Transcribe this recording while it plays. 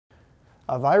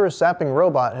A virus-zapping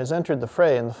robot has entered the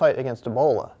fray in the fight against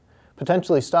Ebola,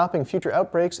 potentially stopping future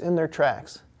outbreaks in their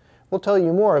tracks. We'll tell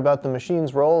you more about the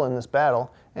machine's role in this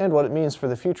battle and what it means for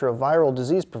the future of viral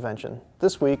disease prevention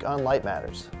this week on Light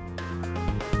Matters.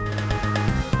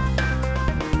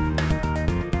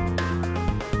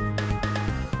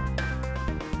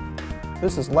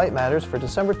 This is Light Matters for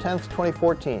December 10th,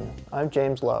 2014. I'm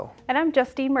James Lowe. And I'm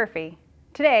Justine Murphy.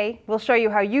 Today, we'll show you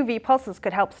how UV pulses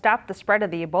could help stop the spread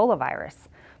of the Ebola virus.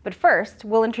 But first,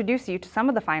 we'll introduce you to some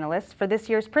of the finalists for this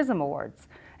year's Prism Awards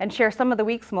and share some of the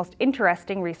week's most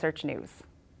interesting research news.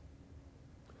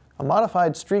 A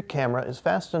modified streak camera is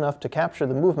fast enough to capture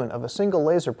the movement of a single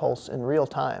laser pulse in real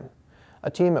time.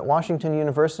 A team at Washington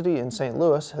University in St.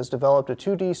 Louis has developed a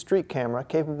 2D streak camera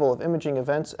capable of imaging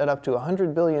events at up to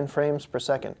 100 billion frames per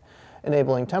second,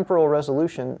 enabling temporal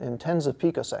resolution in tens of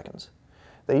picoseconds.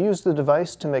 They used the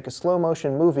device to make a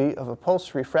slow-motion movie of a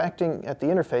pulse refracting at the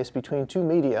interface between two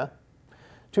media,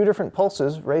 two different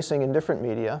pulses racing in different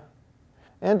media,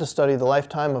 and to study the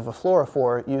lifetime of a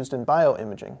fluorophore used in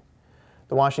bioimaging.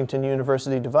 The Washington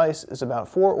University device is about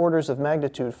 4 orders of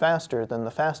magnitude faster than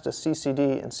the fastest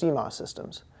CCD and CMOS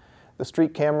systems. The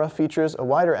streak camera features a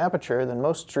wider aperture than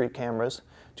most streak cameras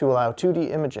to allow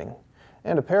 2D imaging,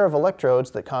 and a pair of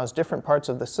electrodes that cause different parts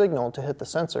of the signal to hit the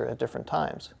sensor at different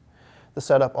times. The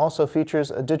setup also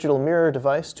features a digital mirror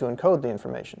device to encode the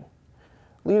information.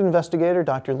 Lead investigator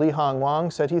Dr. Li-Hong Wang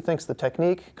said he thinks the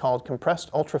technique, called compressed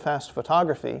ultrafast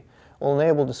photography, will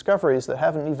enable discoveries that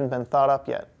haven't even been thought up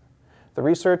yet. The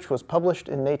research was published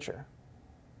in Nature.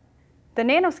 The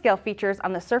nanoscale features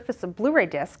on the surface of Blu-ray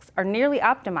discs are nearly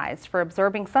optimized for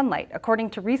absorbing sunlight, according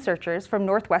to researchers from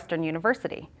Northwestern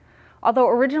University. Although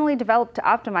originally developed to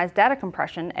optimize data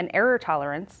compression and error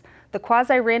tolerance, the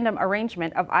quasi-random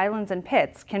arrangement of islands and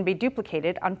pits can be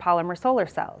duplicated on polymer solar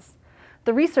cells.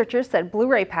 The researchers said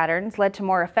Blu-ray patterns led to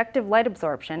more effective light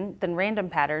absorption than random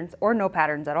patterns or no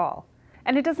patterns at all.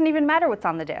 And it doesn't even matter what's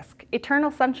on the disc. Eternal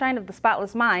sunshine of the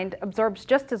spotless mind absorbs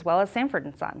just as well as Sanford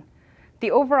and Son. The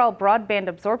overall broadband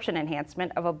absorption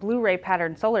enhancement of a Blu-ray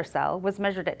pattern solar cell was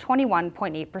measured at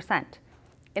 21.8%.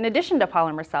 In addition to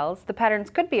polymer cells, the patterns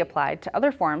could be applied to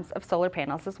other forms of solar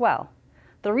panels as well.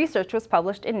 The research was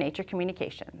published in Nature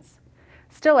Communications.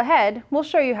 Still ahead, we'll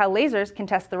show you how lasers can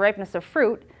test the ripeness of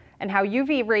fruit and how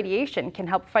UV radiation can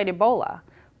help fight Ebola,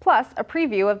 plus a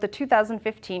preview of the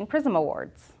 2015 Prism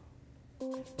Awards.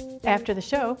 After the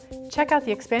show, check out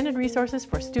the expanded resources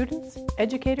for students,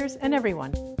 educators, and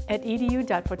everyone at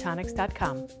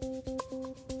edu.photonics.com.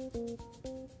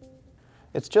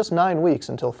 It's just 9 weeks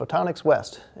until Photonics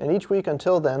West, and each week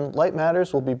until then, Light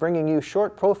Matters will be bringing you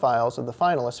short profiles of the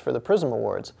finalists for the Prism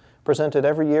Awards, presented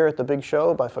every year at the big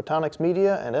show by Photonics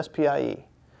Media and SPIE.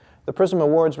 The Prism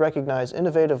Awards recognize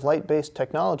innovative light-based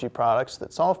technology products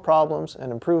that solve problems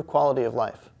and improve quality of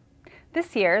life.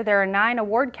 This year, there are 9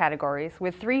 award categories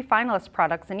with 3 finalist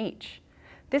products in each.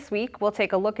 This week, we'll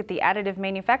take a look at the additive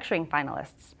manufacturing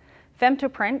finalists: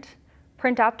 Femtoprint,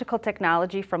 Print Optical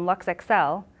Technology from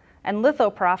LuxXL, and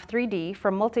Lithoprof 3D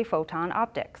from Multiphoton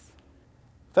Optics.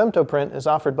 Femtoprint is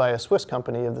offered by a Swiss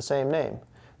company of the same name.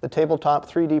 The tabletop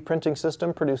 3D printing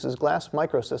system produces glass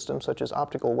microsystems such as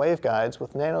optical waveguides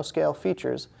with nanoscale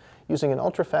features using an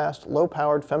ultra-fast,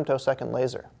 low-powered femtosecond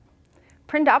laser.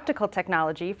 Print Optical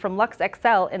Technology from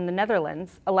LuxXL in the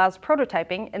Netherlands allows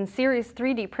prototyping and series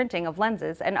 3D printing of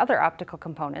lenses and other optical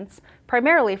components,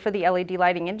 primarily for the LED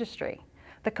lighting industry.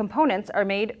 The components are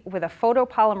made with a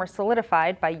photopolymer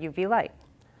solidified by UV light.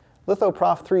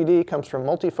 Lithoprof 3D comes from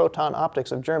Multiphoton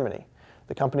Optics of Germany.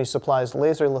 The company supplies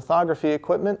laser lithography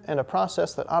equipment and a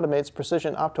process that automates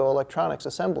precision optoelectronics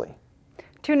assembly.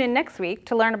 Tune in next week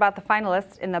to learn about the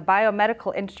finalists in the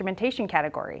biomedical instrumentation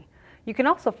category. You can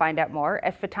also find out more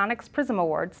at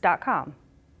photonicsprismawards.com.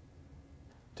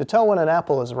 To tell when an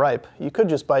apple is ripe, you could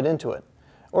just bite into it,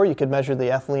 or you could measure the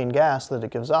ethylene gas that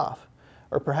it gives off.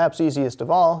 Or perhaps easiest of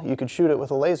all, you could shoot it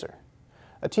with a laser.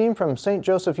 A team from St.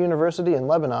 Joseph University in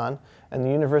Lebanon and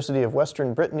the University of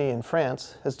Western Brittany in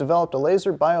France has developed a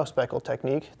laser biospeckle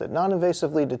technique that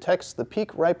non-invasively detects the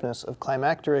peak ripeness of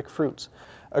climacteric fruits,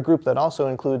 a group that also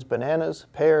includes bananas,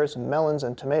 pears, melons,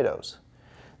 and tomatoes.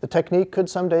 The technique could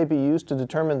someday be used to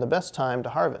determine the best time to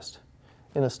harvest.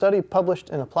 In a study published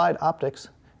in Applied Optics,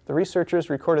 the researchers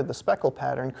recorded the speckle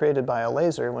pattern created by a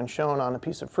laser when shown on a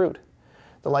piece of fruit.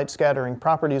 The light scattering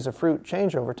properties of fruit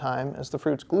change over time as the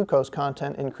fruit's glucose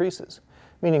content increases,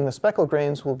 meaning the speckle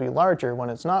grains will be larger when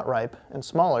it's not ripe and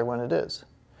smaller when it is.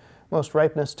 Most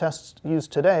ripeness tests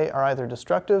used today are either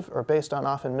destructive or based on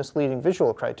often misleading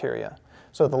visual criteria,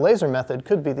 so the laser method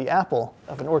could be the apple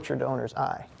of an orchard owner's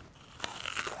eye.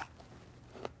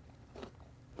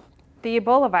 The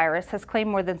Ebola virus has claimed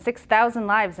more than 6,000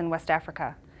 lives in West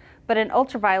Africa, but an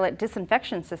ultraviolet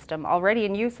disinfection system already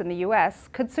in use in the U.S.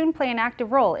 could soon play an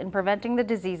active role in preventing the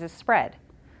disease's spread.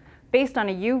 Based on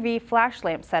a UV flash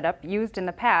lamp setup used in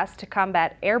the past to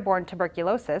combat airborne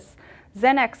tuberculosis,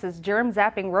 Xenex's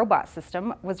germ-zapping robot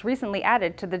system was recently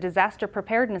added to the disaster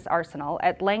preparedness arsenal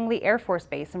at Langley Air Force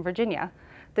Base in Virginia,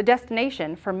 the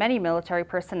destination for many military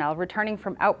personnel returning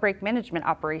from outbreak management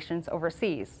operations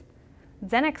overseas.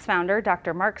 Xenex founder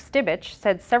Dr. Mark Stibich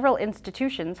said several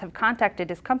institutions have contacted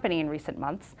his company in recent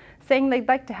months, saying they'd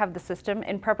like to have the system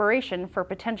in preparation for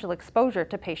potential exposure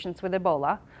to patients with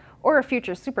Ebola or a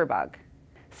future superbug.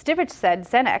 Stibich said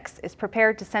Xenex is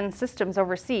prepared to send systems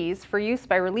overseas for use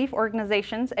by relief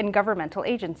organizations and governmental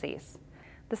agencies.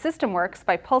 The system works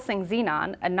by pulsing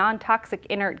xenon, a non-toxic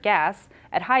inert gas,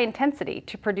 at high intensity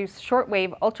to produce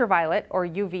shortwave ultraviolet, or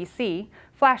UVC,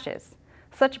 flashes.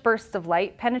 Such bursts of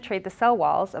light penetrate the cell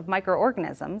walls of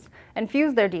microorganisms and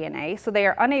fuse their DNA so they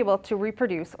are unable to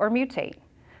reproduce or mutate.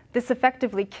 This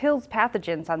effectively kills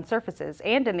pathogens on surfaces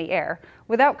and in the air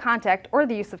without contact or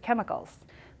the use of chemicals.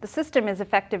 The system is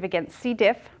effective against C.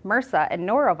 diff, MRSA, and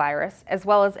norovirus, as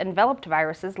well as enveloped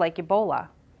viruses like Ebola.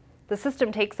 The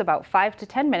system takes about 5 to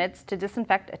 10 minutes to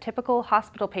disinfect a typical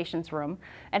hospital patient's room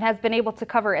and has been able to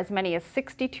cover as many as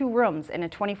 62 rooms in a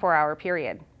 24-hour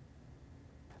period.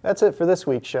 That's it for this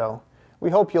week's show. We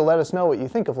hope you'll let us know what you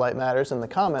think of Light Matters in the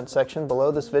comments section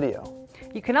below this video.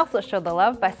 You can also show the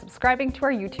love by subscribing to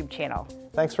our YouTube channel.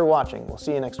 Thanks for watching. We'll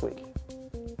see you next week.